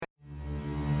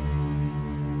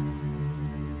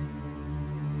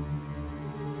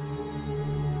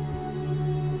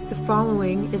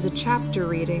following is a chapter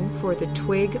reading for the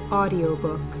Twig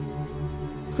audiobook.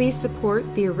 Please support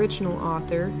the original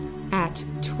author at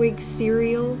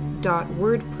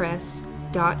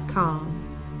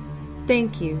twigserial.wordpress.com.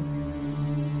 Thank you.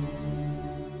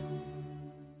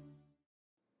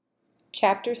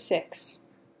 Chapter 6.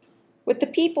 With the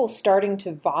people starting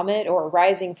to vomit or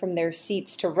rising from their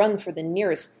seats to run for the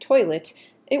nearest toilet,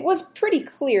 it was pretty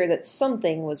clear that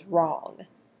something was wrong.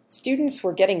 Students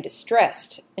were getting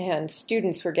distressed, and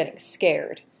students were getting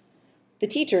scared. The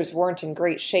teachers weren't in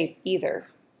great shape either.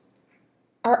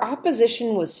 Our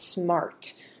opposition was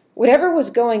smart. Whatever was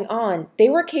going on, they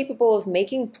were capable of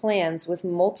making plans with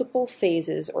multiple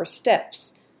phases or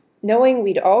steps. Knowing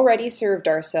we'd already served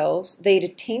ourselves,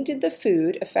 they'd tainted the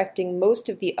food, affecting most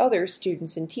of the other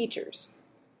students and teachers.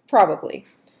 Probably.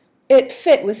 It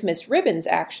fit with Miss Ribbon's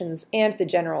actions and the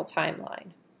general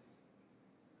timeline.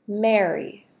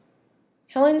 Mary.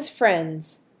 Helen's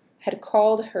friends had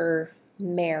called her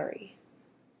Mary.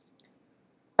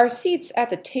 Our seats at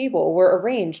the table were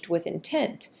arranged with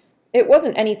intent. It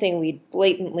wasn't anything we'd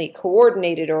blatantly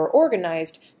coordinated or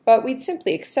organized, but we'd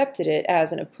simply accepted it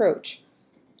as an approach.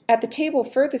 At the table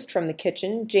furthest from the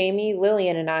kitchen, Jamie,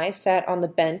 Lillian, and I sat on the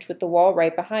bench with the wall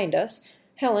right behind us,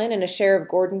 Helen and a share of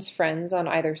Gordon's friends on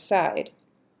either side.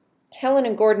 Helen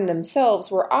and Gordon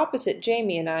themselves were opposite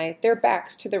Jamie and I, their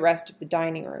backs to the rest of the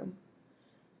dining room.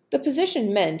 The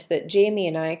position meant that Jamie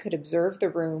and I could observe the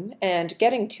room, and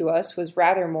getting to us was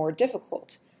rather more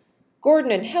difficult. Gordon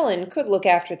and Helen could look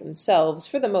after themselves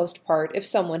for the most part if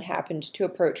someone happened to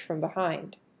approach from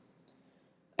behind.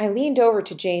 I leaned over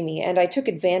to Jamie, and I took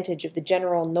advantage of the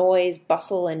general noise,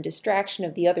 bustle, and distraction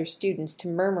of the other students to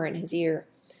murmur in his ear.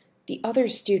 The other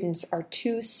students are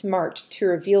too smart to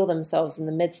reveal themselves in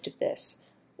the midst of this.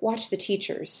 Watch the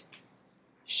teachers.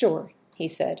 Sure, he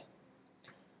said.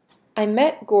 I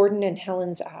met Gordon and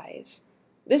Helen's eyes.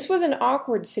 This was an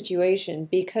awkward situation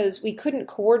because we couldn't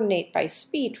coordinate by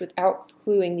speech without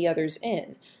cluing the others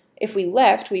in. If we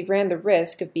left, we ran the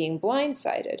risk of being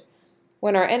blindsided.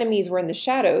 When our enemies were in the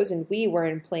shadows and we were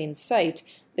in plain sight,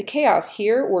 the chaos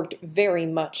here worked very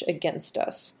much against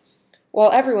us.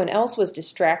 While everyone else was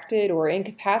distracted or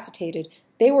incapacitated,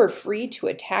 they were free to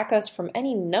attack us from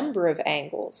any number of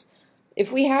angles.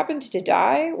 If we happened to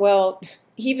die, well,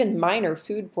 even minor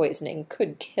food poisoning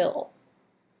could kill.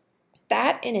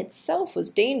 That in itself was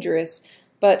dangerous,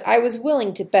 but I was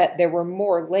willing to bet there were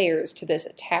more layers to this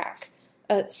attack,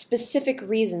 a specific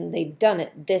reason they'd done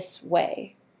it this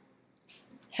way.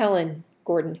 Helen,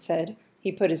 Gordon said.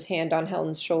 He put his hand on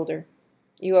Helen's shoulder.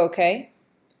 You okay?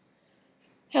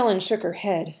 Helen shook her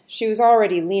head. She was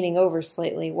already leaning over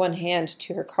slightly, one hand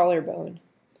to her collarbone.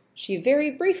 She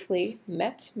very briefly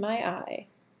met my eye.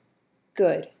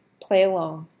 Good. Play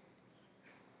along.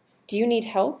 Do you need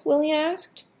help? Lillian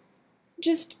asked.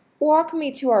 Just walk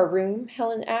me to our room,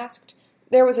 Helen asked.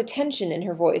 There was a tension in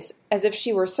her voice, as if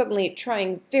she were suddenly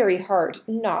trying very hard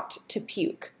not to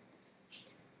puke.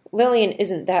 Lillian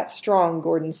isn't that strong,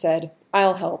 Gordon said.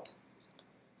 I'll help.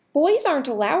 Boys aren't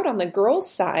allowed on the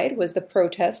girls' side, was the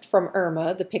protest from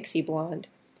Irma, the pixie blonde.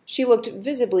 She looked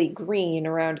visibly green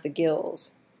around the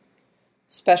gills.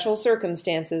 Special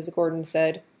circumstances, Gordon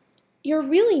said. You're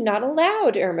really not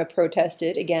allowed, Irma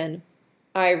protested again.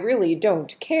 I really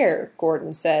don't care,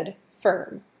 Gordon said,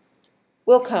 firm.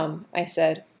 We'll come, I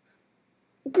said.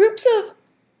 Groups of...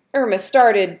 Irma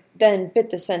started, then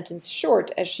bit the sentence short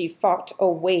as she fought a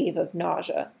wave of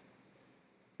nausea.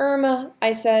 Irma,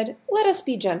 I said, let us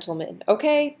be gentlemen,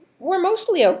 okay? We're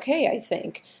mostly okay, I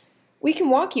think. We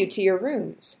can walk you to your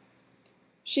rooms.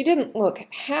 She didn't look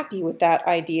happy with that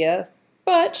idea,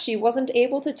 but she wasn't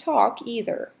able to talk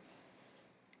either.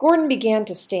 Gordon began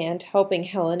to stand, helping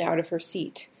Helen out of her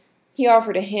seat. He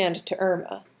offered a hand to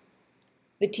Irma.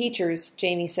 The teachers,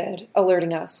 Jamie said,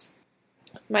 alerting us.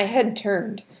 My head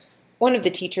turned. One of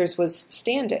the teachers was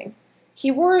standing.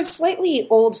 He wore slightly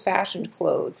old-fashioned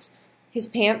clothes. His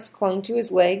pants clung to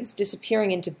his legs,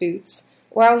 disappearing into boots,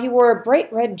 while he wore a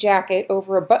bright red jacket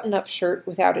over a button-up shirt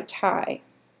without a tie.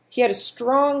 He had a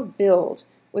strong build,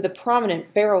 with a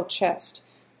prominent barrel chest,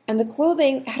 and the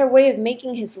clothing had a way of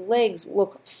making his legs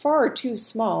look far too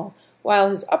small, while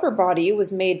his upper body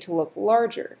was made to look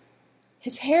larger.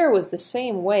 His hair was the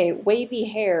same way, wavy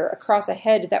hair across a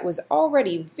head that was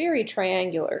already very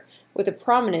triangular, with a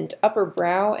prominent upper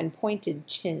brow and pointed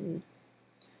chin.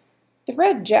 The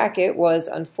red jacket was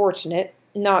unfortunate,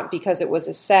 not because it was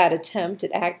a sad attempt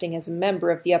at acting as a member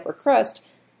of the upper crust,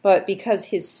 but because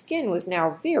his skin was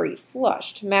now very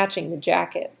flushed, matching the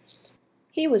jacket.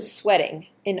 He was sweating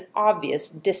in obvious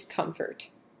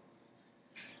discomfort.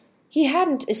 He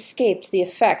hadn't escaped the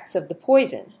effects of the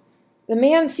poison. The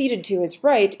man seated to his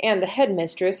right and the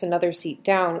headmistress, another seat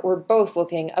down, were both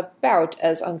looking about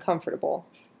as uncomfortable.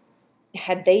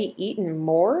 Had they eaten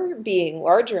more, being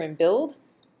larger in build?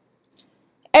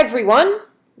 "Everyone!"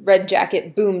 Red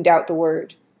Jacket boomed out the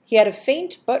word. He had a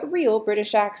faint but real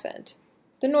British accent.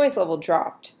 The noise level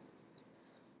dropped.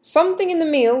 "Something in the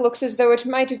meal looks as though it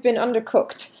might have been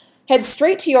undercooked. Head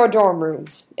straight to your dorm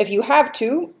rooms. If you have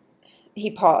to—" He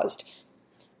paused.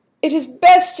 "It is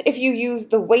best if you use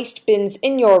the waste bins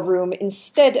in your room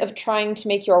instead of trying to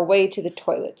make your way to the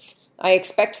toilets. I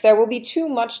expect there will be too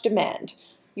much demand.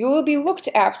 You will be looked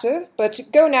after, but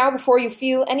go now before you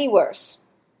feel any worse."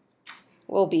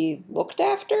 "Will be looked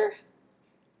after?"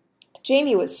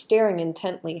 Jamie was staring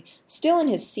intently, still in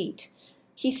his seat.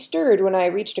 He stirred when I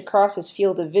reached across his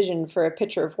field of vision for a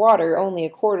pitcher of water only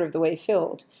a quarter of the way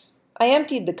filled. I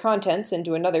emptied the contents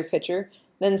into another pitcher,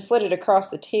 then slid it across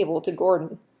the table to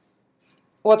Gordon.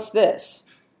 "What's this?"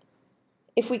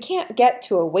 "If we can't get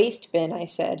to a waste bin," I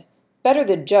said, "better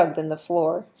the jug than the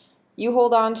floor. You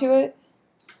hold on to it."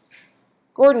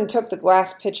 Gordon took the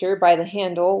glass pitcher by the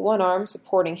handle, one arm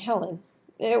supporting Helen.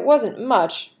 It wasn't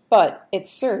much, but it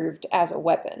served as a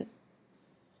weapon.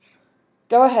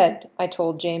 "Go ahead," I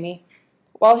told Jamie.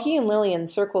 While he and Lillian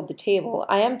circled the table,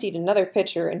 I emptied another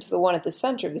pitcher into the one at the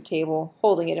center of the table,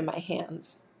 holding it in my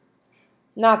hands.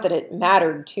 Not that it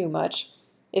mattered too much.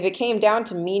 If it came down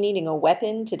to me needing a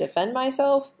weapon to defend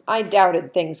myself, I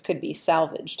doubted things could be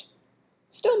salvaged.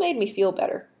 Still made me feel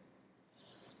better.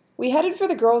 We headed for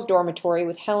the girls' dormitory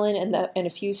with Helen and a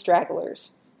few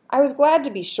stragglers. I was glad to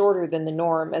be shorter than the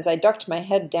norm as I ducked my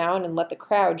head down and let the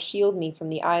crowd shield me from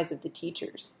the eyes of the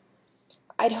teachers.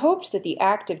 I'd hoped that the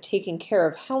act of taking care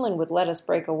of Helen would let us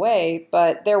break away,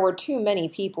 but there were too many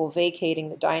people vacating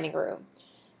the dining room.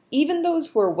 Even those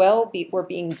who were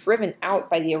being driven out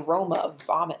by the aroma of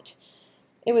vomit.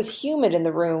 It was humid in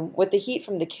the room, with the heat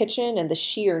from the kitchen and the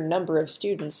sheer number of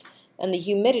students, and the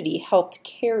humidity helped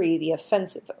carry the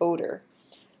offensive odor.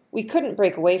 We couldn't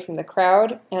break away from the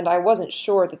crowd, and I wasn't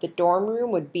sure that the dorm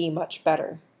room would be much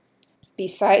better.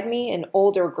 Beside me, an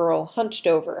older girl hunched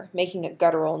over, making a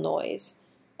guttural noise.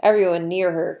 Everyone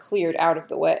near her cleared out of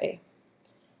the way.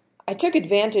 I took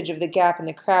advantage of the gap in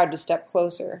the crowd to step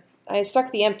closer. I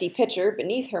stuck the empty pitcher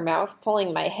beneath her mouth,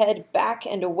 pulling my head back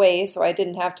and away so I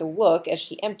didn't have to look as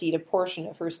she emptied a portion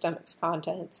of her stomach's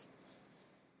contents.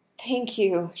 "Thank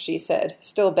you," she said,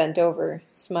 still bent over,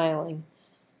 smiling.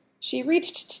 She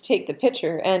reached to take the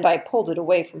pitcher, and I pulled it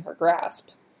away from her grasp.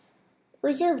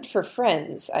 "Reserved for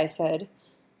friends," I said.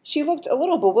 She looked a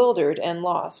little bewildered and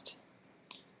lost.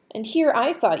 "And here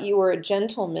I thought you were a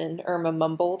gentleman," Irma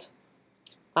mumbled.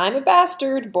 "I'm a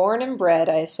bastard, born and bred,"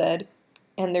 I said.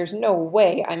 "And there's no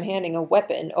way I'm handing a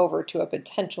weapon over to a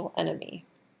potential enemy."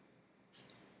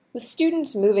 With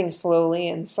students moving slowly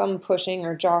and some pushing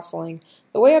or jostling,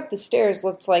 the way up the stairs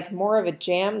looked like more of a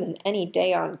jam than any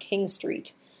day on King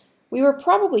Street. We were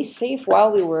probably safe while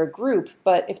we were a group,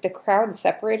 but if the crowd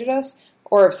separated us,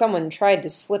 or if someone tried to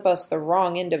slip us the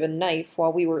wrong end of a knife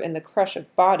while we were in the crush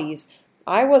of bodies,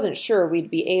 I wasn't sure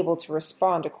we'd be able to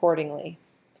respond accordingly.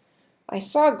 I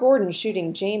saw Gordon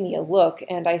shooting Jamie a look,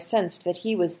 and I sensed that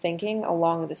he was thinking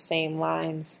along the same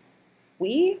lines.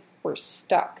 We were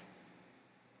stuck.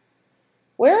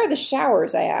 "Where are the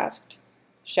showers?" I asked.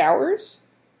 "Showers?"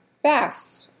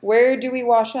 "Baths. Where do we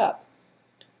wash up?"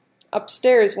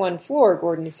 "Upstairs one floor,"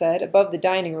 Gordon said, "above the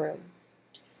dining room."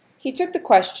 He took the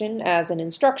question as an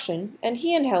instruction, and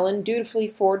he and Helen dutifully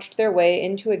forged their way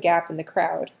into a gap in the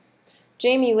crowd.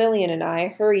 Jamie, Lillian, and I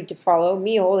hurried to follow,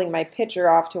 me holding my pitcher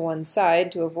off to one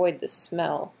side to avoid the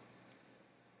smell.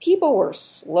 People were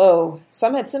slow.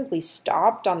 Some had simply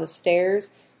stopped on the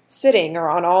stairs, sitting or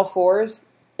on all fours,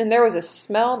 and there was a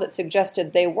smell that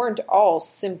suggested they weren't all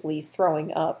simply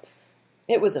throwing up.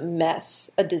 It was a mess,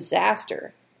 a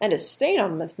disaster, and a stain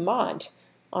on Mont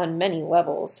on many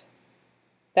levels.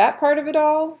 That part of it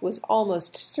all was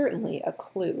almost certainly a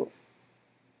clue.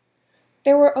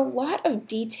 There were a lot of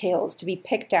details to be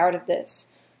picked out of this.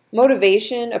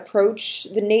 Motivation, approach,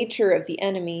 the nature of the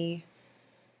enemy.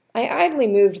 I idly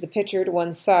moved the pitcher to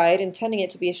one side, intending it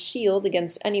to be a shield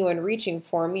against anyone reaching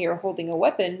for me or holding a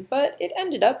weapon, but it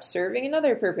ended up serving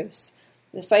another purpose.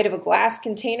 The sight of a glass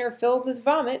container filled with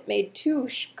vomit made two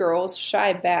girls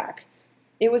shy back.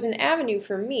 It was an avenue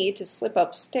for me to slip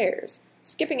upstairs,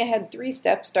 skipping ahead 3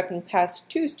 steps, ducking past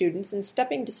 2 students, and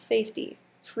stepping to safety,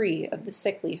 free of the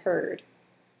sickly herd.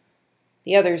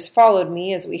 The others followed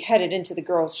me as we headed into the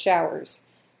girls' showers.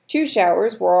 2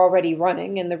 showers were already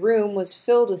running, and the room was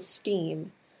filled with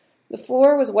steam. The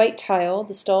floor was white tile,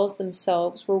 the stalls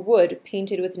themselves were wood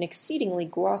painted with an exceedingly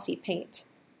glossy paint.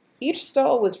 Each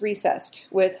stall was recessed,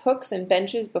 with hooks and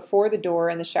benches before the door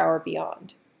and the shower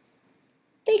beyond.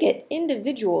 "They get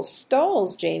individual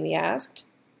stalls?" Jamie asked.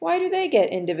 "Why do they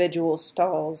get individual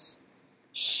stalls?"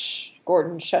 "Shh!"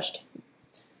 Gordon shushed him.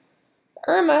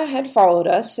 Irma had followed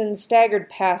us and staggered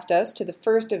past us to the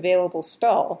first available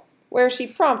stall, where she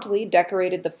promptly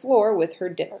decorated the floor with her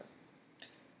dinner.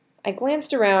 I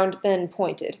glanced around, then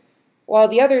pointed. While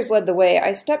the others led the way,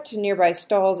 I stepped to nearby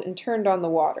stalls and turned on the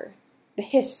water. The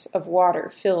hiss of water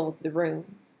filled the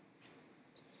room.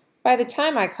 By the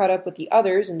time I caught up with the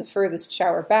others in the furthest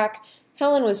shower back,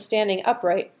 Helen was standing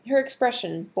upright, her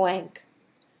expression blank.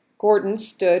 Gordon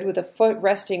stood with a foot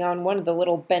resting on one of the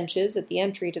little benches at the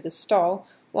entry to the stall,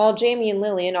 while Jamie and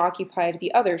Lillian occupied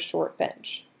the other short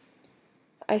bench.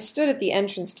 I stood at the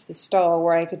entrance to the stall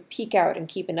where I could peek out and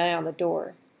keep an eye on the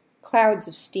door. Clouds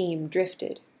of steam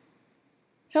drifted.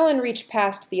 Helen reached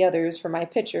past the others for my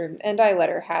pitcher, and I let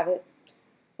her have it.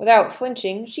 Without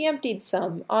flinching, she emptied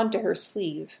some onto her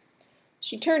sleeve.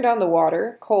 She turned on the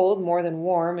water, cold more than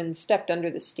warm, and stepped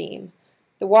under the steam.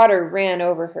 The water ran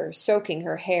over her, soaking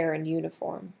her hair and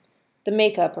uniform. The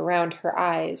makeup around her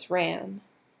eyes ran.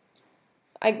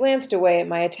 I glanced away at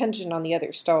my attention on the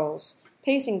other stalls.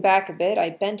 Pacing back a bit,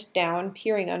 I bent down,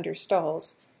 peering under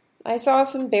stalls. I saw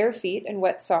some bare feet and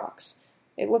wet socks.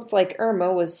 It looked like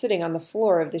Irma was sitting on the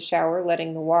floor of the shower,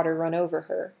 letting the water run over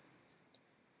her.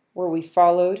 "Were we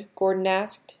followed?" Gordon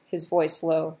asked, his voice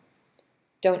low.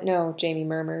 "Don't know," Jamie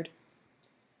murmured.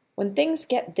 "When things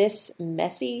get this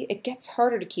messy, it gets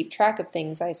harder to keep track of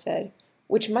things," I said,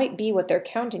 "which might be what they're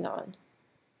counting on."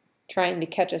 "Trying to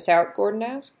catch us out?" Gordon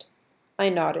asked. I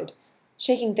nodded.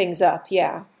 "Shaking things up,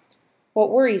 yeah. What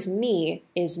worries me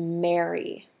is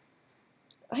Mary."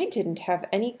 "I didn't have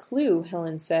any clue,"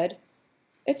 Helen said.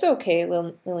 "It's okay,"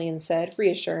 Lillian said,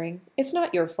 reassuring. "It's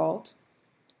not your fault."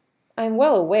 "I'm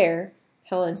well aware,"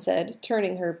 Helen said,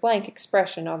 turning her blank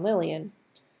expression on Lillian.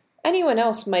 Anyone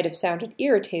else might have sounded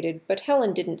irritated, but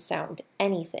Helen didn't sound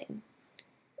anything.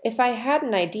 If I had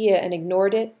an idea and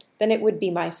ignored it, then it would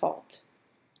be my fault.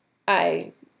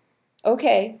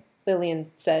 "Okay,"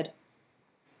 Lillian said.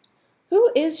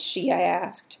 "Who is she?" I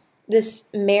asked.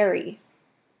 "This Mary."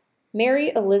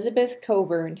 "Mary Elizabeth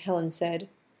Coburn," Helen said.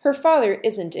 "Her father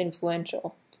isn't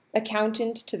influential.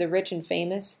 Accountant to the rich and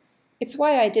famous. It's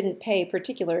why I didn't pay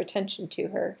particular attention to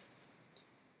her."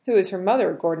 "Who is her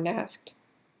mother?" Gordon asked.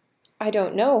 "I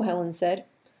don't know," Helen said.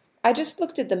 "I just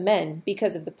looked at the men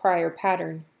because of the prior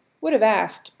pattern. Would have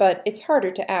asked, but it's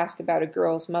harder to ask about a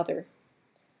girl's mother."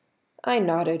 I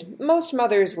nodded. Most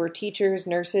mothers were teachers,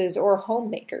 nurses, or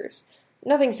homemakers.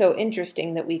 Nothing so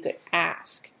interesting that we could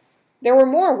ask. There were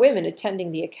more women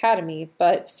attending the academy,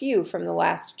 but few from the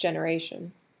last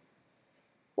generation.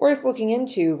 "Worth looking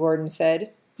into," Gordon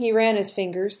said. He ran his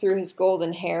fingers through his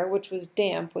golden hair, which was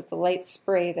damp with the light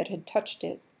spray that had touched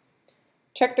it.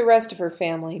 "Check the rest of her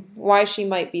family, why she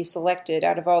might be selected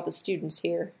out of all the students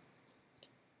here."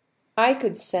 I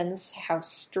could sense how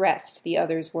stressed the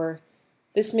others were.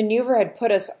 This maneuver had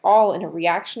put us all in a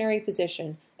reactionary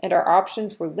position, and our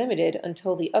options were limited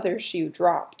until the other shoe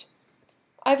dropped.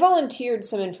 I volunteered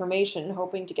some information,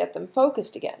 hoping to get them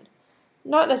focused again.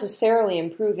 Not necessarily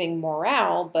improving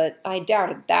morale, but I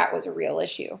doubted that was a real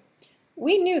issue.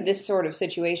 We knew this sort of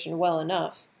situation well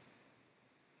enough.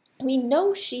 We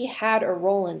know she had a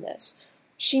role in this.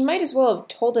 She might as well have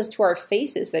told us to our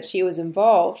faces that she was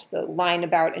involved, the line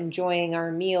about enjoying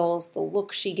our meals, the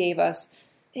look she gave us.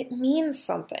 It means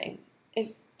something,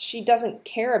 if she doesn't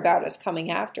care about us coming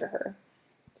after her.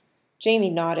 Jamie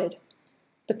nodded.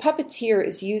 "The puppeteer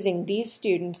is using these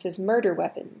students as murder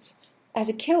weapons. As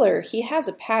a killer, he has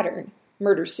a pattern.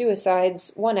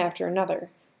 Murder-suicides, one after another.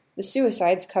 The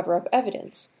suicides cover up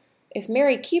evidence. If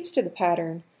Mary keeps to the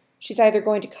pattern, she's either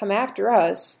going to come after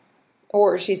us,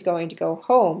 or she's going to go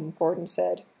home," Gordon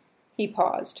said. He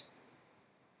paused.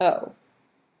 "Oh."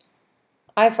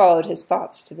 I followed his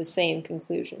thoughts to the same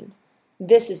conclusion.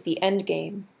 This is the end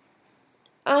game.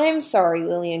 "I'm sorry,"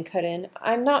 Lillian cut in.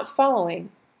 "I'm not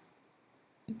following."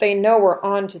 "They know we're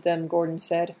on to them," Gordon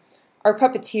said. "Our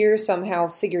puppeteer somehow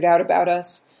figured out about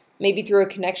us, maybe through a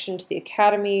connection to the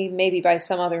academy, maybe by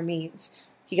some other means.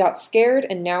 He got scared,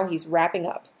 and now he's wrapping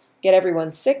up. Get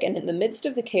everyone sick, and in the midst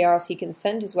of the chaos he can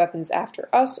send his weapons after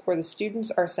us, or the students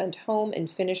are sent home and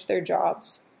finish their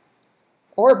jobs."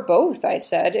 "Or both," I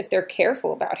said, "if they're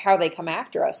careful about how they come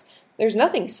after us. There's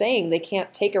nothing saying they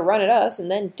can't take a run at us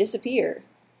and then disappear."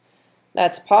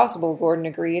 "That's possible," Gordon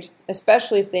agreed.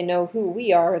 "Especially if they know who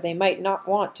we are, they might not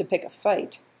want to pick a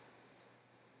fight."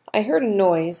 I heard a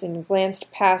noise and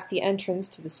glanced past the entrance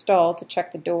to the stall to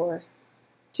check the door.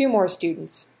 2 more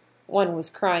students. One was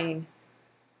crying.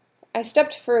 I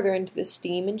stepped further into the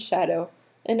steam and shadow,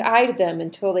 and eyed them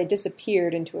until they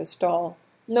disappeared into a stall.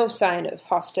 No sign of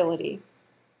hostility.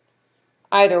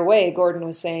 Either way, Gordon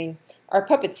was saying, our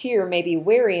puppeteer may be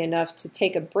wary enough to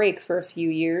take a break for a few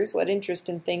years, let interest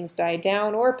in things die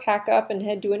down, or pack up and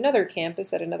head to another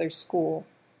campus at another school.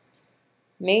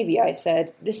 Maybe, I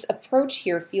said. This approach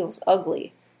here feels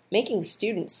ugly. Making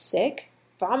students sick?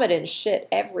 Vomit and shit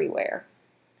everywhere.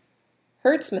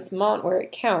 Hurts Mont where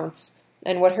it counts,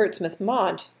 and what hurts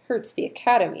Mont hurts the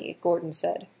academy, Gordon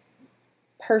said.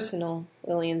 Personal,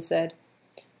 Lillian said.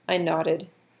 I nodded.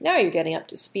 Now you're getting up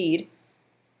to speed.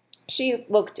 She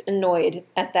looked annoyed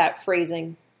at that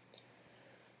phrasing.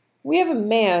 We have a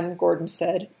man, Gordon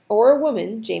said. Or a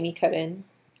woman, Jamie cut in.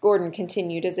 Gordon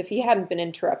continued as if he hadn't been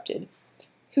interrupted.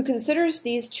 Who considers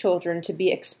these children to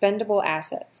be expendable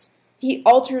assets. He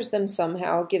alters them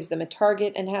somehow, gives them a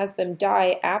target, and has them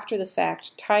die after the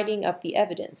fact, tidying up the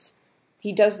evidence.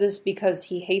 He does this because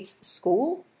he hates the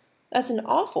school? That's an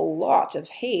awful lot of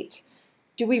hate.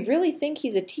 Do we really think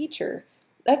he's a teacher?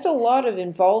 That's a lot of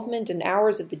involvement and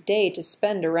hours of the day to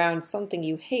spend around something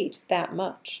you hate that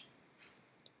much.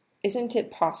 Isn't it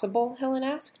possible? Helen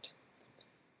asked.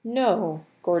 No,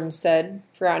 Gordon said,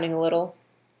 frowning a little.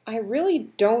 I really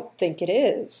don't think it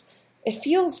is. It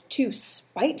feels too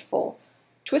spiteful,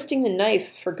 twisting the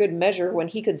knife for good measure when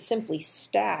he could simply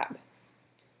stab.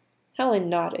 Helen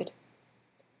nodded.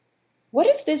 What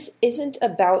if this isn't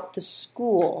about the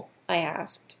school? I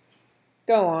asked.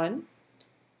 Go on.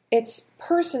 It's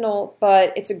personal,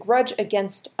 but it's a grudge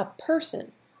against a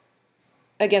person.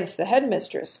 Against the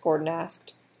headmistress, Gordon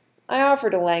asked. I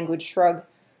offered a languid shrug.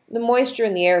 The moisture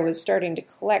in the air was starting to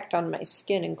collect on my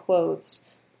skin and clothes.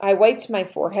 I wiped my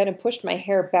forehead and pushed my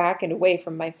hair back and away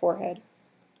from my forehead.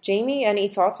 Jamie, any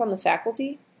thoughts on the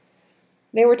faculty?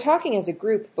 They were talking as a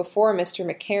group before Mr.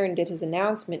 McCarran did his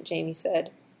announcement, Jamie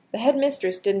said. The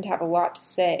headmistress didn't have a lot to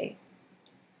say.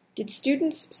 Did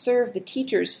students serve the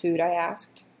teachers' food? I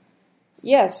asked.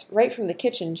 Yes, right from the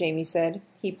kitchen, Jamie said.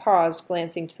 He paused,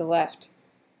 glancing to the left.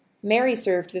 Mary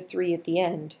served the 3 at the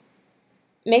end.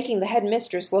 Making the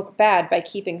headmistress look bad by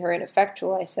keeping her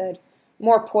ineffectual, I said.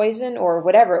 More poison or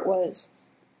whatever it was.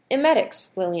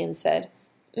 Emetics, Lillian said.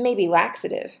 Maybe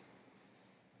laxative.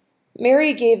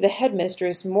 Mary gave the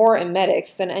headmistress more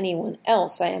emetics than anyone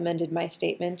else, I amended my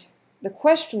statement. The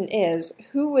question is,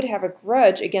 who would have a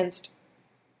grudge against...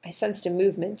 I sensed a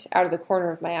movement out of the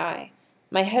corner of my eye.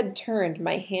 My head turned,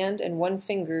 my hand and one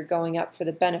finger going up for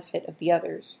the benefit of the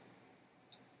others.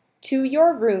 To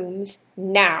your rooms,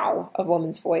 now, a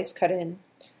woman's voice cut in.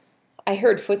 I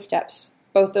heard footsteps,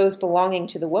 both those belonging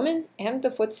to the woman and the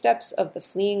footsteps of the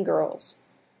fleeing girls.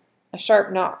 A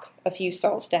sharp knock, a few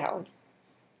stalls down.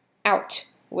 Out,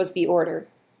 was the order.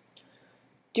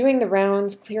 Doing the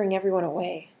rounds, clearing everyone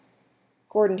away.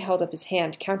 Gordon held up his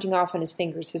hand, counting off on his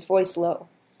fingers, his voice low.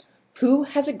 Who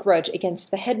has a grudge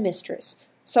against the headmistress?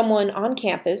 Someone on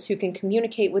campus who can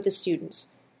communicate with the students.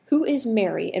 Who is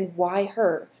Mary and why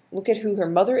her? Look at who her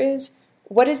mother is.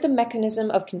 What is the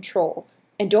mechanism of control?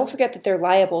 And don't forget that they're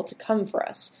liable to come for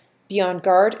us. Be on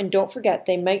guard, and don't forget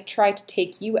they might try to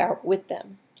take you out with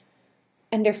them.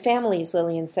 And their families,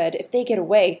 Lillian said, if they get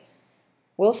away.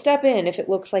 We'll step in if it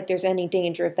looks like there's any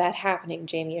danger of that happening,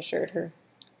 Jamie assured her.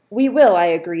 We will, I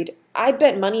agreed. I'd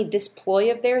bet money this ploy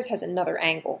of theirs has another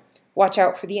angle. Watch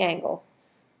out for the angle.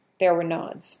 There were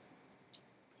nods.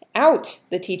 Out,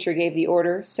 the teacher gave the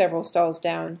order, several stalls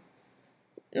down.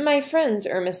 My friends,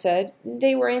 Irma said.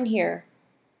 They were in here.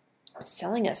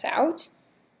 Selling us out?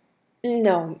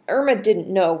 No, Irma didn't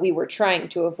know we were trying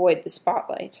to avoid the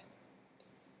spotlight.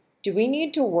 Do we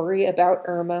need to worry about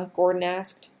Irma? Gordon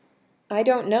asked. I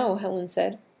don't know, Helen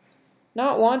said.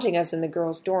 Not wanting us in the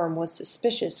girls' dorm was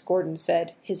suspicious, Gordon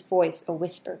said, his voice a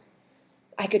whisper.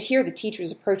 I could hear the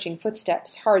teacher's approaching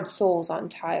footsteps, hard soles on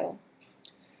tile.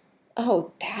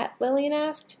 Oh, that? Lillian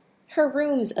asked. Her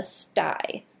room's a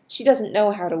sty. She doesn't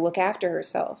know how to look after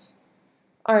herself.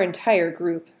 Our entire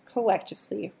group,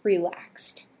 collectively,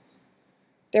 relaxed.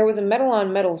 There was a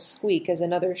metal-on-metal squeak as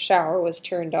another shower was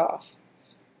turned off.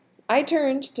 I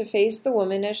turned to face the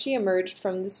woman as she emerged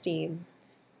from the steam.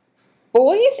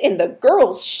 Boys in the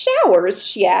girls' showers?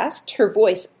 She asked, her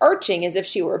voice arching as if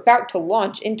she were about to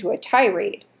launch into a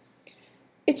tirade.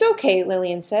 It's okay,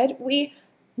 Lillian said.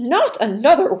 Not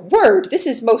another word! This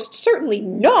is most certainly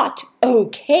not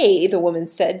okay, the woman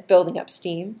said, building up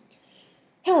steam.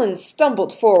 Helen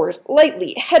stumbled forward,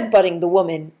 lightly headbutting the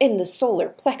woman in the solar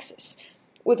plexus.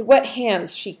 With wet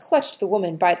hands, she clutched the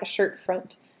woman by the shirt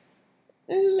front.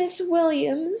 Miss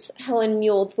Williams, Helen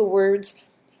mewed the words.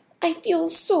 I feel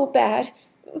so bad.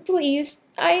 Please,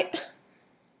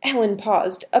 Helen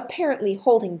paused, apparently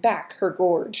holding back her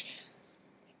gorge.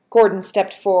 Gordon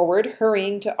stepped forward,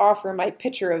 hurrying to offer my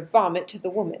pitcher of vomit to the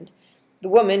woman. The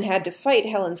woman had to fight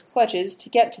Helen's clutches to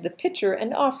get to the pitcher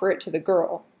and offer it to the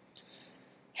girl.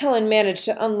 Helen managed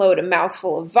to unload a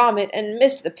mouthful of vomit and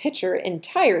missed the pitcher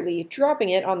entirely, dropping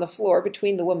it on the floor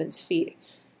between the woman's feet.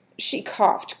 She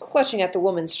coughed, clutching at the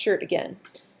woman's shirt again.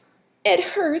 "It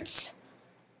hurts."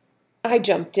 I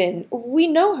jumped in. "We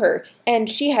know her, and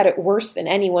she had it worse than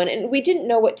anyone, and we didn't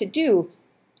know what to do.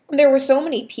 There were so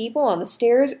many people on the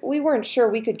stairs, we weren't sure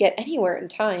we could get anywhere in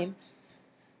time."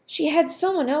 "She had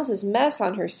someone else's mess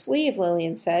on her sleeve,"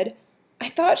 Lillian said. "I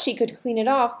thought she could clean it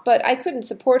off, but I couldn't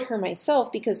support her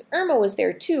myself because Irma was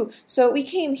there too, so we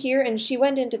came here and she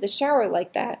went into the shower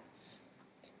like that."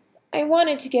 "I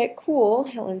wanted to get cool,"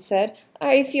 Helen said.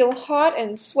 "I feel hot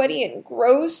and sweaty and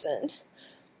gross and—"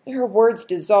 Her words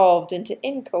dissolved into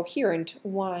incoherent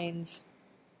whines.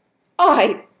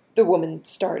 The woman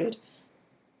started.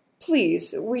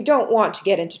 "Please, we don't want to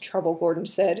get into trouble," Gordon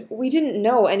said. "We didn't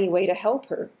know any way to help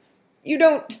her." "You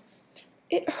don't—"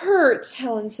 "It hurts,"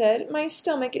 Helen said. "My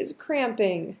stomach is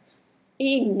cramping."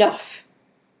 "Enough,"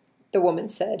 the woman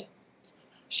said.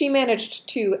 She managed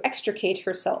to extricate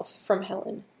herself from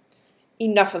Helen.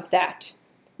 "Enough of that.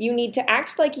 You need to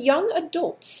act like young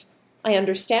adults. I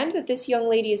understand that this young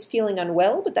lady is feeling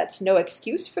unwell, but that's no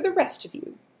excuse for the rest of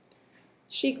you."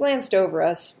 She glanced over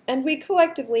us, and we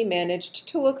collectively managed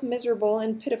to look miserable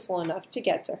and pitiful enough to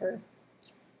get to her.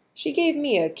 She gave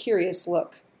me a curious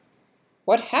look.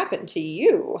 "What happened to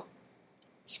you?"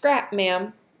 "Scrap,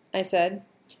 ma'am," I said.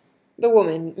 The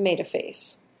woman made a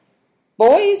face.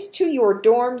 "Boys, to your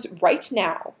dorms right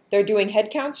now. They're doing head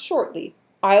counts shortly.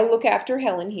 I'll look after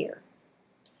Helen here."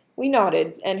 We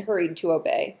nodded and hurried to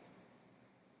obey.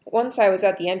 Once I was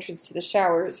at the entrance to the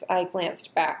showers, I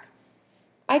glanced back.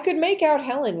 I could make out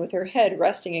Helen with her head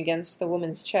resting against the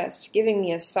woman's chest, giving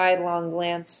me a sidelong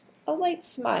glance, a light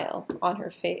smile on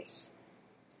her face.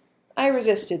 I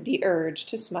resisted the urge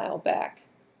to smile back.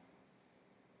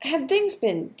 Had things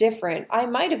been different, I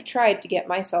might have tried to get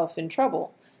myself in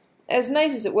trouble. As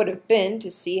nice as it would have been to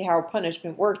see how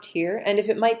punishment worked here, and if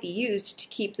it might be used to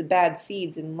keep the bad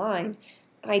seeds in line,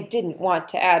 I didn't want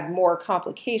to add more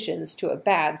complications to a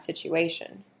bad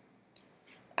situation.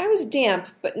 I was damp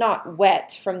but not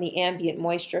wet from the ambient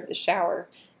moisture of the shower,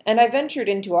 and I ventured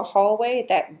into a hallway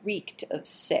that reeked of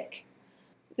sick.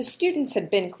 The students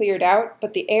had been cleared out,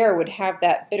 but the air would have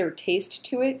that bitter taste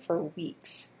to it for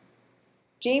weeks.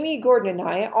 Jamie, Gordon, and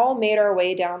I all made our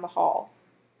way down the hall.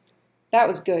 "That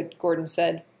was good," Gordon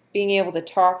said, "being able to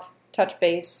talk, touch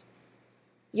base."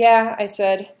 "Yeah," I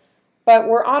said, "but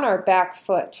we're on our back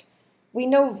foot. We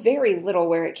know very little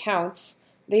where it counts.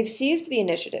 They've seized the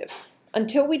initiative.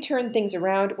 Until we turn things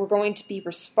around, we're going to be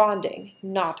responding,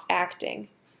 not acting.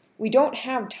 We don't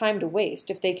have time to waste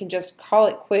if they can just call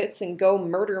it quits and go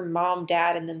murder Mom,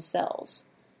 Dad, and themselves."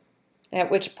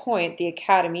 "At which point the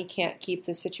Academy can't keep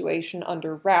the situation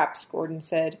under wraps," Gordon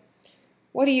said.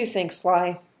 "What do you think,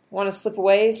 Sly? Want to slip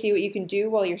away, see what you can do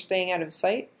while you're staying out of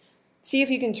sight? See if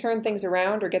you can turn things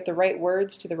around or get the right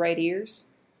words to the right ears?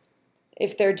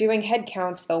 If they're doing head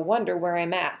counts, they'll wonder where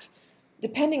I'm at.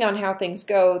 Depending on how things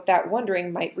go, that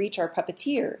wondering might reach our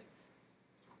puppeteer."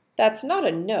 "That's not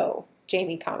a no,"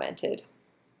 Jamie commented.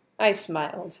 I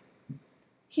smiled.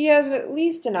 "He has at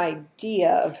least an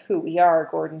idea of who we are,"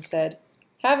 Gordon said.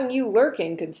 "Having you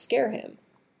lurking could scare him."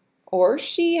 "Or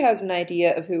she has an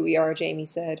idea of who we are," Jamie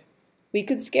said. "We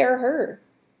could scare her."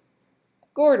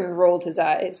 Gordon rolled his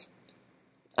eyes.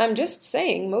 "I'm just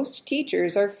saying most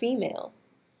teachers are female."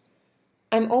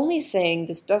 "I'm only saying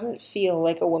this doesn't feel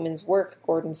like a woman's work,"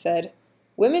 Gordon said.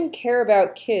 "Women care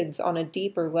about kids on a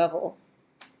deeper level."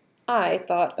 I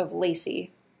thought of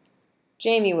Lacey.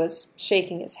 Jamie was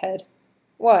shaking his head.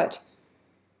 "What?"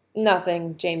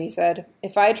 "Nothing," Jamie said.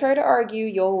 "If I try to argue,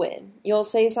 you'll win. You'll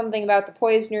say something about the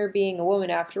poisoner being a woman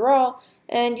after all,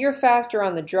 and you're faster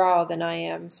on the draw than I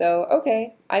am, so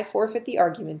okay, I forfeit the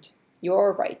argument.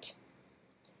 You're right."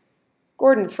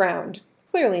 Gordon frowned,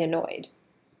 clearly annoyed.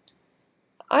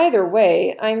 "Either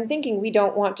way, I'm thinking we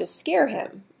don't want to scare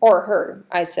him, or her,"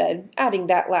 I said, adding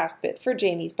that last bit for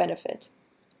Jamie's benefit.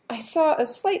 I saw a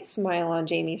slight smile on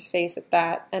Jamie's face at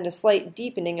that, and a slight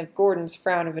deepening of Gordon's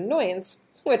frown of annoyance,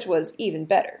 which was even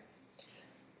better.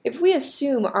 "If we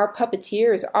assume our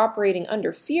puppeteer is operating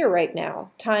under fear right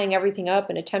now, tying everything up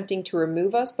and attempting to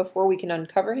remove us before we can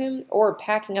uncover him, or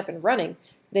packing up and running,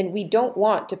 then we don't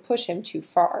want to push him too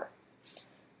far."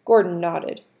 Gordon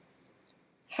nodded.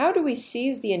 "How do we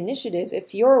seize the initiative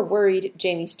if you're worried?"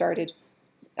 Jamie started.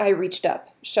 I reached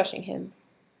up, shushing him.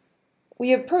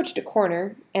 We approached a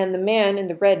corner, and the man in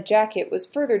the red jacket was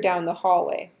further down the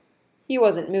hallway. He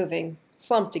wasn't moving,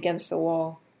 slumped against the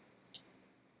wall.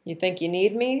 "You think you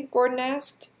need me?" Gordon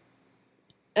asked.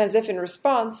 As if in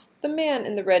response, the man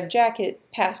in the red jacket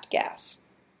passed gas.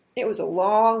 It was a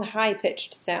long,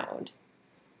 high-pitched sound.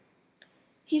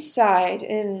 He sighed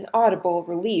in audible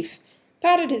relief,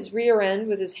 patted his rear end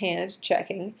with his hand,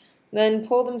 checking, then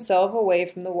pulled himself away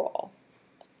from the wall.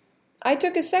 I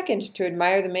took a second to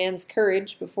admire the man's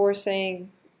courage before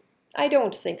saying, "I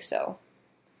don't think so."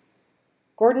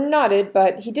 Gordon nodded,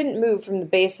 but he didn't move from the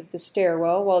base of the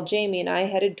stairwell while Jamie and I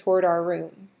headed toward our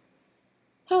room.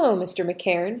 "Hello, Mr.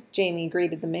 McCairn," Jamie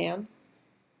greeted the man.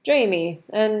 "Jamie,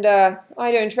 and,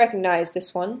 I don't recognize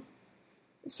this one."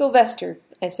 "Sylvester,"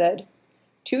 I said.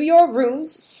 "To your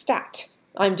rooms, stat!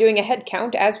 I'm doing a head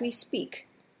count as we speak."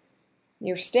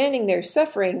 "You're standing there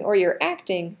suffering, or you're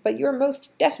acting, but you're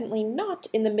most definitely not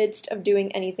in the midst of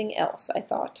doing anything else," I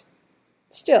thought.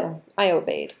 Still, I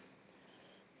obeyed.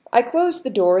 I closed the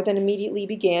door, then immediately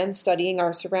began studying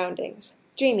our surroundings.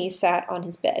 Jamie sat on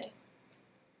his bed.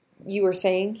 "You were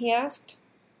saying?" he asked.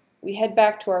 "We head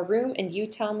back to our room, and you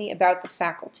tell me about the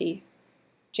faculty."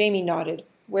 Jamie nodded.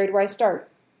 "Where do I start?"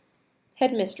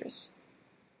 "Headmistress."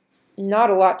 "Not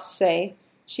a lot to say.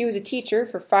 She was a teacher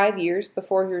for 5 years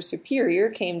before her superior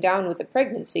came down with a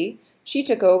pregnancy. She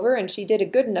took over, and she did a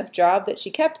good enough job that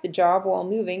she kept the job while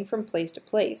moving from place to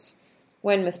place.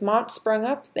 When Mont sprung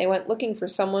up, they went looking for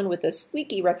someone with a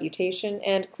squeaky reputation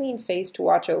and clean face to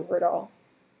watch over it all."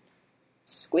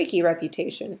 Squeaky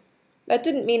reputation. That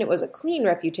didn't mean it was a clean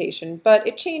reputation, but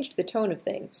it changed the tone of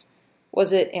things.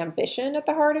 Was it ambition at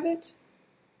the heart of it?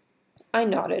 I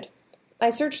nodded. I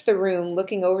searched the room,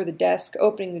 looking over the desk,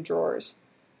 opening the drawers.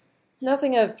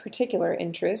 Nothing of particular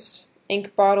interest.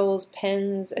 Ink bottles,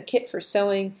 pens, a kit for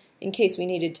sewing, in case we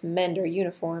needed to mend our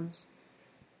uniforms.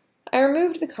 I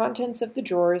removed the contents of the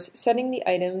drawers, setting the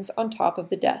items on top of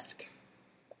the desk.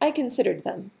 I considered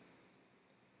them.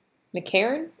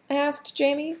 "McCairn?" I asked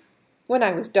Jamie, when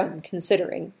I was done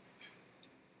considering.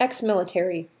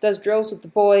 "Ex-military, does drills with the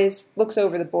boys, looks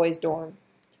over the boys' dorm."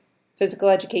 "Physical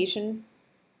education?"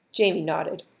 Jamie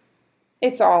nodded.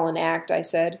 "It's all an act," I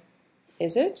said.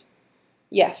 "Is it?"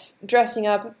 "Yes, dressing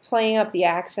up, playing up the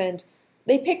accent.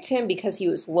 They picked him because he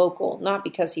was local, not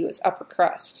because he was upper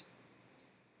crust."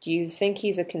 "Do you think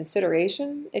he's a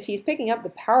consideration? If he's picking up the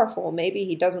powerful, maybe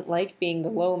he doesn't like being the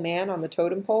low man on the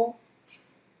totem pole?"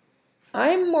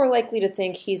 "I'm more likely to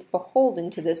think he's beholden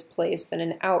to this place than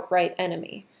an outright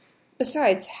enemy.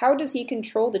 Besides, how does he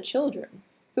control the children?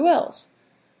 Who else?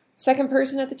 Second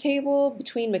person at the table,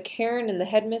 between McCairn and the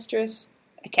headmistress?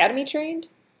 Academy trained?"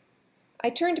 I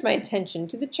turned my attention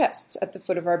to the chests at the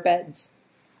foot of our beds.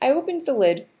 I opened the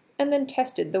lid, and then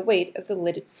tested the weight of the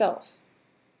lid itself.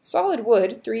 Solid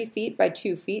wood, 3 feet by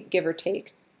 2 feet, give or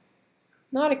take.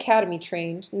 Not academy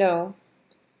trained, no.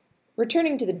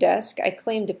 Returning to the desk, I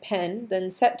claimed a pen, then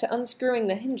set to unscrewing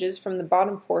the hinges from the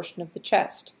bottom portion of the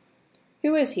chest.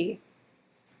 "Who is he?"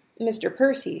 "Mr.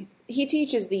 Percy. He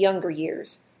teaches the younger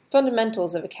years,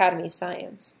 fundamentals of academy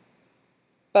science."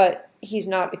 "But he's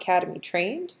not academy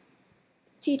trained?"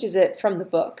 "Teaches it from the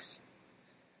books."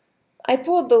 I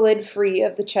pulled the lid free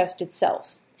of the chest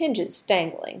itself, hinges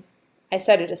dangling. I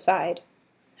set it aside.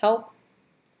 "Help?"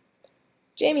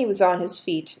 Jamie was on his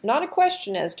feet, not a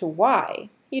question as to why.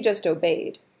 He just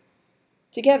obeyed.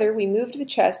 Together we moved the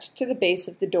chest to the base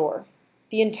of the door.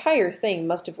 The entire thing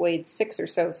must have weighed 6 or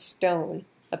so stone,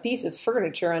 a piece of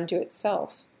furniture unto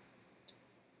itself.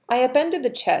 I upended the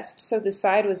chest so the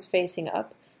side was facing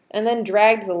up, and then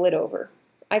dragged the lid over.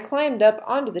 I climbed up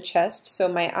onto the chest so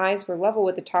my eyes were level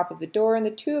with the top of the door, and the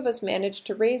two of us managed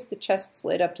to raise the chest's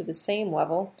lid up to the same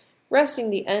level, resting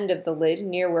the end of the lid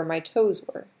near where my toes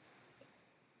were.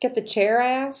 "Get the chair?"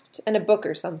 I asked, "and a book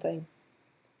or something."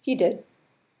 He did.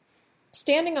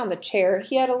 Standing on the chair,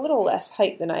 he had a little less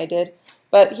height than I did,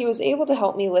 but he was able to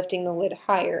help me lifting the lid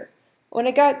higher. When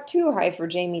it got too high for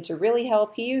Jamie to really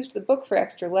help, he used the book for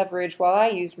extra leverage while I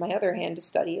used my other hand to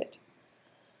study it.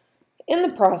 In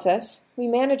the process, we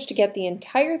managed to get the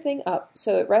entire thing up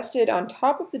so it rested on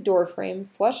top of the doorframe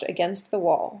flush against the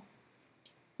wall.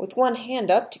 With one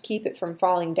hand up to keep it from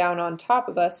falling down on top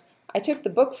of us, I took the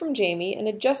book from Jamie and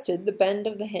adjusted the bend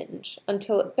of the hinge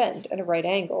until it bent at a right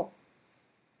angle.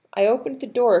 I opened the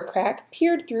door a crack,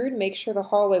 peered through to make sure the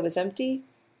hallway was empty,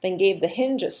 then gave the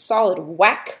hinge a solid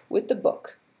whack with the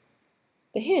book.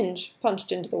 The hinge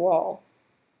punched into the wall.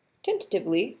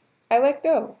 Tentatively, I let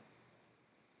go.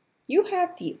 "You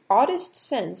have the oddest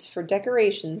sense for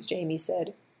decorations," Jamie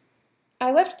said.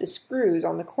 I left the screws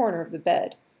on the corner of the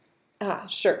bed. Ah,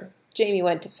 sure. Jamie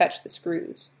went to fetch the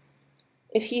screws.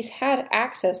 If he's had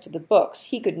access to the books,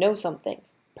 he could know something.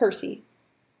 Percy.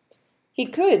 He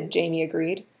could, Jamie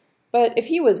agreed. But if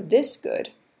he was this good,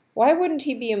 why wouldn't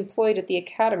he be employed at the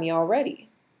academy already?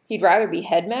 He'd rather be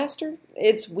headmaster?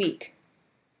 It's weak.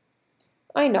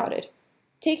 I nodded.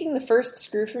 Taking the first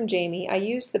screw from Jamie, I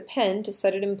used the pen to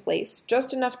set it in place,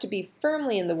 just enough to be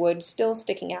firmly in the wood, still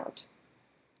sticking out.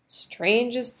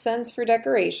 Strangest sense for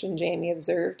decoration, Jamie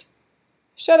observed.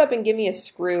 Shut up and give me a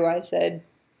screw, I said.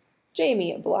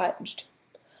 Jamie obliged.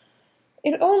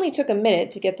 It only took a minute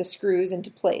to get the screws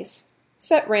into place,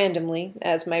 set randomly,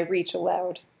 as my reach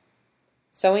allowed.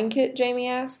 Sewing kit, Jamie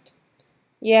asked.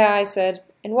 Yeah, I said,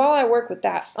 and while I work with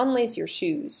that, unlace your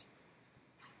shoes.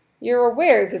 You're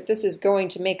aware that this is going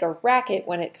to make a racket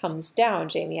when it comes down,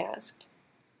 Jamie asked.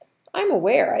 I'm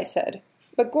aware, I said,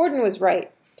 but Gordon was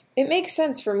right. It makes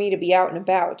sense for me to be out and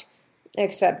about,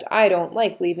 except I don't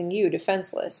like leaving you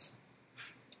defenseless.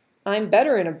 I'm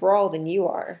better in a brawl than you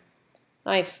are.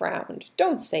 I frowned.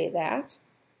 Don't say that.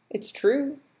 It's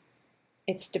true.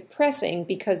 It's depressing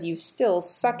because you still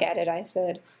suck at it, I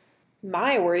said.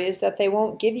 My worry is that they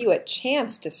won't give you a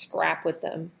chance to scrap with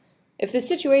them. If the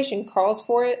situation calls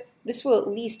for it, this will at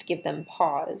least give them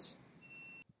pause.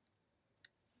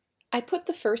 I put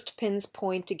the first pin's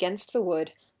point against the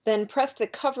wood, then pressed the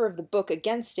cover of the book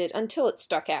against it until it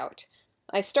stuck out.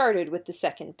 I started with the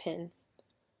second pin.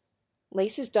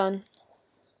 Lace is done.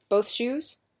 Both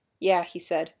shoes? Yeah, he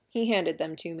said. He handed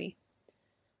them to me.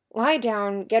 Lie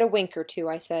down, get a wink or two,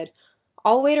 I said.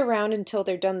 I'll wait around until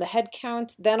they're done the head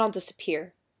count, then I'll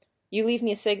disappear. You leave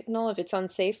me a signal if it's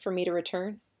unsafe for me to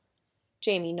return?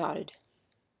 Jamie nodded.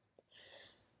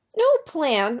 No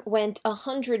plan went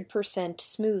 100%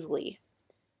 smoothly.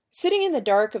 Sitting in the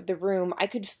dark of the room, I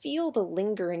could feel the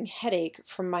lingering headache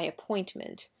from my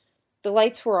appointment. The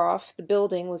lights were off, the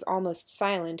building was almost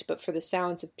silent but for the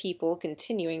sounds of people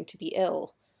continuing to be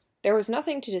ill. There was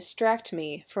nothing to distract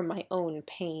me from my own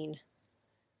pain.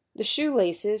 The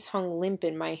shoelaces hung limp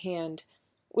in my hand.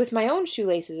 With my own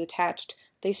shoelaces attached,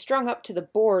 they strung up to the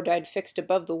board I'd fixed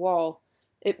above the wall.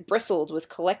 It bristled with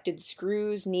collected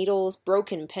screws, needles,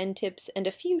 broken pen tips, and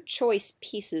a few choice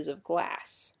pieces of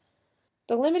glass.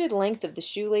 The limited length of the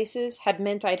shoelaces had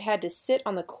meant I'd had to sit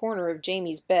on the corner of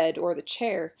Jamie's bed or the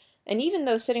chair, and even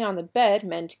though sitting on the bed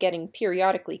meant getting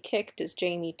periodically kicked as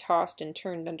Jamie tossed and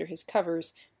turned under his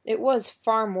covers, it was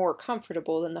far more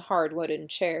comfortable than the hard wooden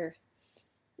chair.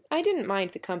 I didn't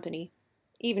mind the company,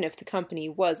 even if the company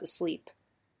was asleep.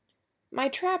 My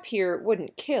trap here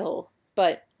wouldn't kill,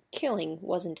 but killing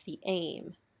wasn't the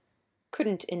aim.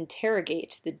 Couldn't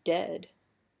interrogate the dead.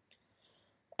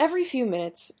 Every few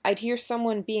minutes, I'd hear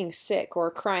someone being sick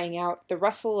or crying out, the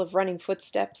rustle of running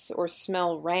footsteps, or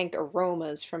smell rank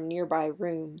aromas from nearby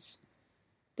rooms.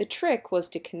 The trick was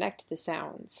to connect the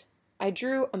sounds. I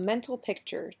drew a mental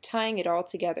picture, tying it all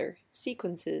together,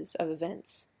 sequences of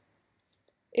events.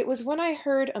 It was when I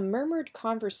heard a murmured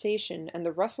conversation and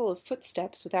the rustle of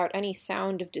footsteps without any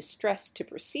sound of distress to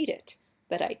precede it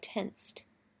that I tensed.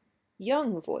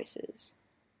 Young voices.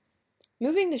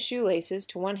 Moving the shoelaces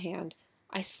to one hand,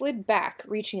 I slid back,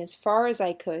 reaching as far as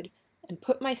I could, and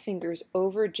put my fingers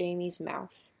over Jamie's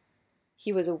mouth.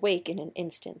 He was awake in an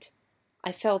instant.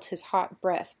 I felt his hot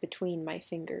breath between my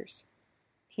fingers.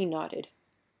 He nodded.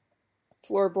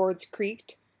 Floorboards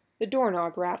creaked. The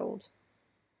doorknob rattled.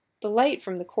 The light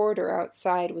from the corridor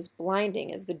outside was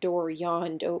blinding as the door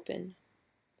yawned open.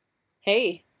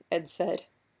 Hey, Ed said.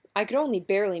 I could only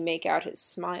barely make out his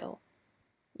smile.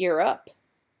 You're up.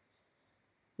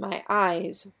 My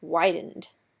eyes widened.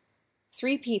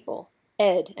 3 people,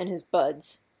 Ed and his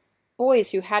buds.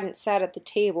 Boys who hadn't sat at the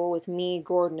table with me,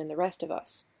 Gordon, and the rest of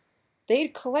us.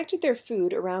 They'd collected their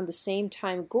food around the same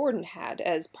time Gordon had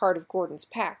as part of Gordon's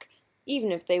pack,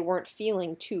 even if they weren't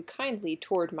feeling too kindly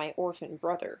toward my orphan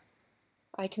brother.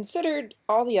 I considered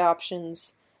all the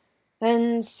options,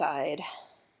 then sighed.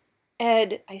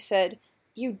 Ed, I said,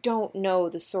 you don't know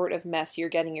the sort of mess you're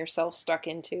getting yourself stuck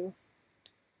into.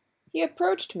 He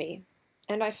approached me,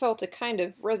 and I felt a kind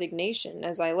of resignation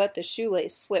as I let the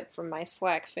shoelace slip from my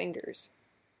slack fingers.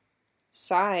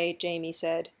 Sigh, Jamie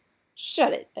said.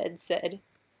 Shut it, Ed said.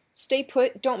 Stay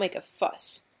put, don't make a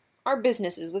fuss. Our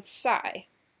business is with Cy.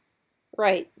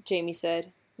 Right, Jamie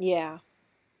said. Yeah.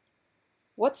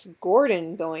 What's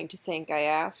Gordon going to think, I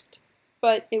asked.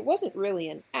 But it wasn't really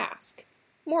an ask,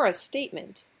 more a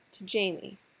statement to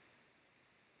Jamie.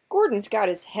 Gordon's got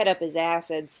his head up his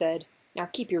ass, Ed said. Now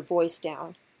keep your voice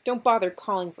down. Don't bother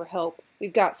calling for help.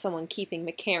 We've got someone keeping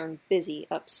McCairn busy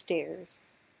upstairs.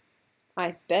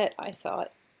 I bet, I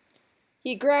thought.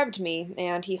 He grabbed me,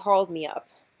 and he hauled me up.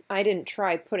 I didn't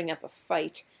try putting up a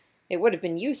fight. It would have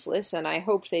been useless, and I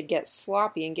hoped they'd get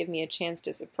sloppy and give me a chance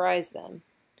to surprise them.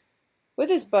 With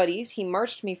his buddies, he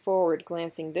marched me forward,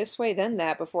 glancing this way then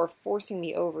that before forcing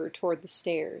me over toward the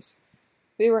stairs.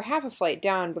 We were half a flight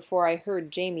down before I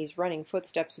heard Jamie's running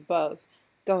footsteps above,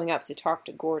 going up to talk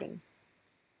to Gordon.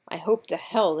 I hoped to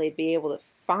hell they'd be able to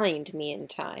find me in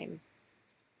time.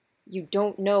 "You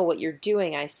don't know what you're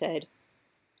doing," I said.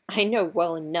 "I know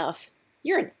well enough.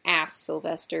 You're an ass,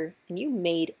 Sylvester, and you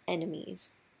made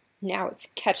enemies. Now it's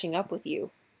catching up with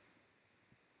you."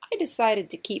 I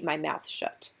decided to keep my mouth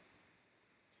shut.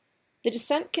 The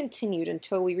descent continued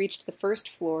until we reached the first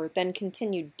floor, then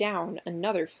continued down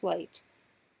another flight.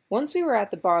 Once we were at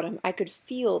the bottom, I could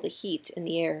feel the heat in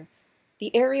the air.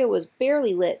 The area was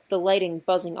barely lit, the lighting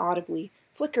buzzing audibly,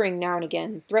 flickering now and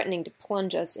again, threatening to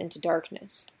plunge us into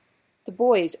darkness. The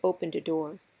boys opened a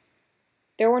door.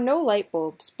 There were no light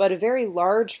bulbs, but a very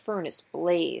large furnace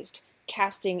blazed,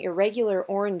 casting irregular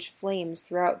orange flames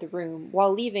throughout the room,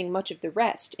 while leaving much of the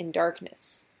rest in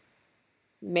darkness.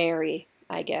 "Mary,"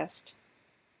 I guessed.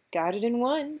 "Got it in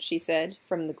one," she said,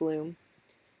 from the gloom.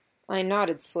 I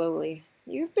nodded slowly.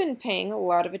 "You've been paying a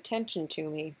lot of attention to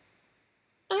me."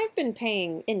 "I've been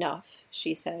paying enough,"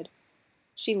 she said.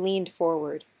 She leaned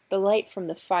forward. The light from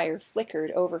the fire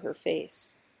flickered over her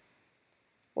face.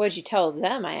 "What'd you tell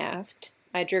them?" I asked.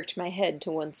 I jerked my head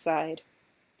to one side.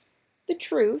 "The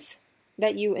truth.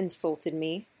 That you insulted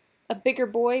me. A bigger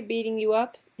boy beating you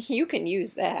up? You can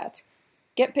use that.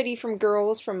 Get pity from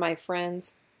girls, from my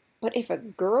friends. But if a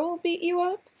girl beat you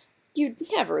up, you'd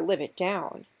never live it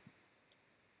down."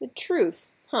 "The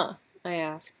truth, huh?" I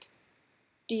asked.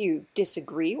 "Do you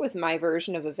disagree with my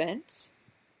version of events?"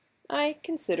 I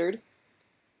considered.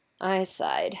 I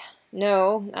sighed.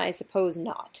 "No, I suppose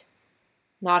not.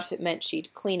 Not if it meant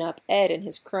she'd clean up Ed and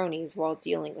his cronies while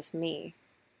dealing with me."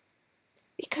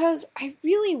 "Because I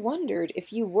really wondered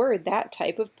if you were that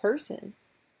type of person.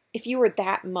 If you were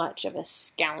that much of a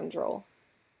scoundrel."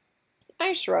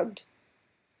 I shrugged.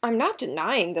 "I'm not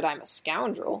denying that I'm a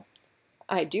scoundrel.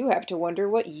 I do have to wonder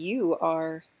what you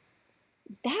are."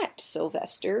 "That,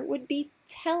 Sylvester, would be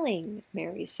telling,"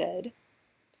 Mary said.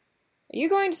 "Are you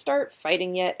going to start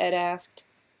fighting yet?" Ed asked.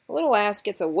 "A little ass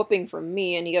gets a whooping from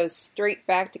me, and he goes straight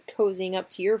back to cozying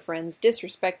up to your friends,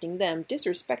 disrespecting them,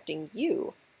 disrespecting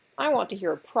you. I want to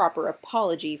hear a proper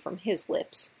apology from his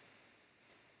lips."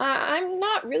 I'm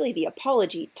not really the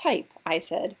apology type," I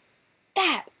said.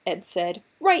 "That," Ed said,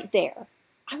 "right there.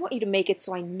 I want you to make it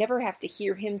so I never have to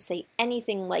hear him say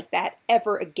anything like that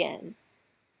ever again."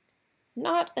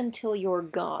 "Not until you're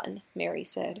gone," Mary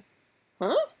said.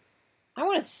 "Huh? I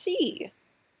want to see."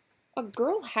 "A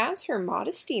girl has her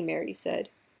modesty," Mary said.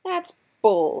 "That's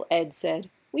bull," Ed said.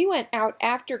 "We went out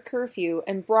after curfew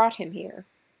and brought him here."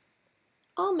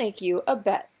 "I'll make you a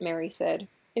bet," Mary said.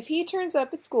 "If he turns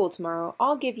up at school tomorrow,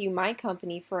 I'll give you my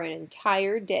company for an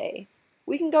entire day.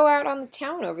 We can go out on the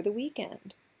town over the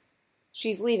weekend."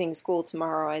 "She's leaving school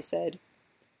tomorrow," I said.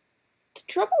 "The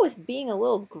trouble with being a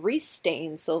little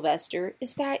grease-stained, Sylvester,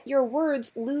 is that your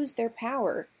words lose their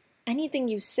power. Anything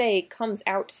you say comes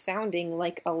out sounding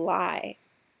like a lie."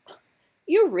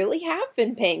 "You really have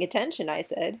been paying attention," I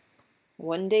said.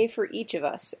 "One day for each of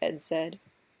us," Ed said.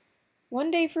 "One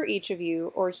day for each of you,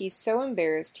 or he's so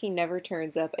embarrassed he never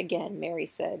turns up again," Mary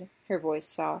said, her voice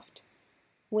soft.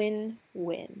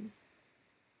 "Win-win."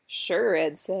 "Sure,"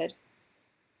 Ed said.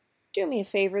 "Do me a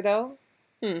favor, though."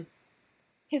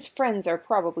 His friends are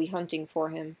probably hunting for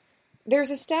him.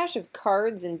 There's a stash of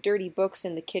cards and dirty books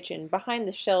in the kitchen, behind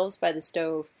the shelves by the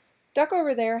stove. Duck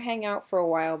over there, hang out for a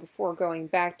while before going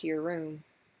back to your room."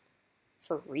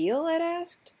 "For real?" Ed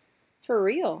asked. "For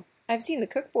real. I've seen the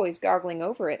cook boys goggling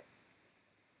over it."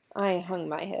 I hung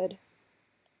my head.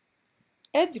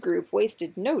 Ed's group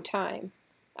wasted no time.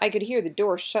 I could hear the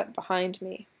door shut behind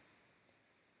me.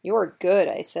 "You're good,"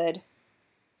 I said.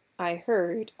 I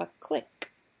heard a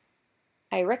click.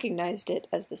 I recognized it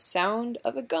as the sound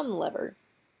of a gun lever.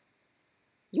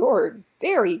 "You're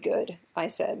very good," I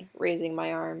said, raising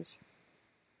my arms.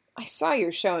 "I saw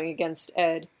your showing against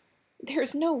Ed.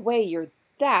 There's no way you're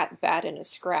that bad in a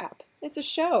scrap. It's a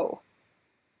show."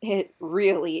 "It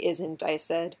really isn't," I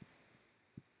said.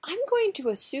 "I'm going to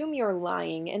assume you're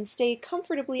lying and stay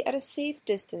comfortably at a safe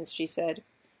distance," she said.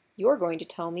 "You're going to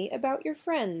tell me about your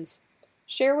friends.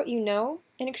 Share what you know.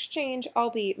 In exchange,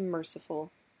 I'll be merciful."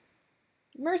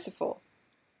 "Merciful?"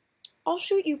 "I'll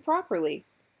shoot you properly.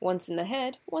 Once in the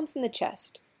head, once in the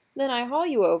chest. Then I haul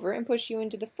you over and push you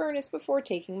into the furnace before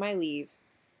taking my leave."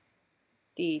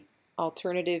 "The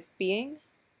alternative being?"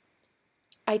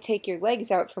 "I take your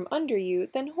legs out from under you,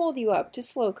 then hold you up to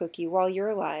slow cook you while you're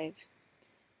alive."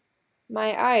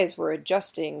 My eyes were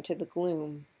adjusting to the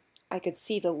gloom. I could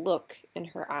see the look in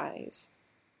her eyes.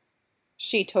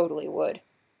 She totally would.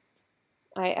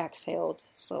 I exhaled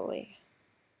slowly.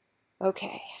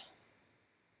 Okay.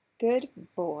 Good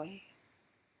boy.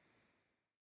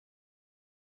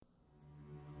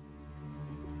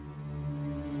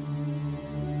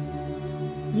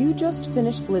 You just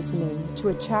finished listening to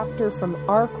a chapter from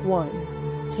Arc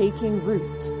 1, Taking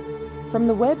Root, from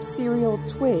the web serial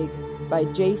Twig by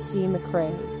J.C.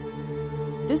 McCrae.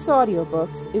 This audiobook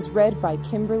is read by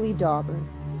Kimberly Dauber.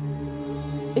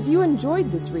 If you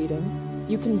enjoyed this reading,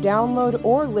 you can download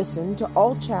or listen to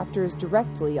all chapters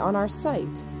directly on our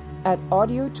site at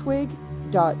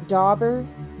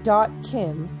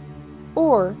audiotwig.dauber.kim,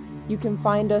 or you can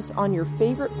find us on your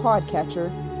favorite podcatcher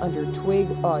under Twig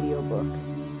Audiobook.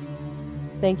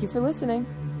 Thank you for listening.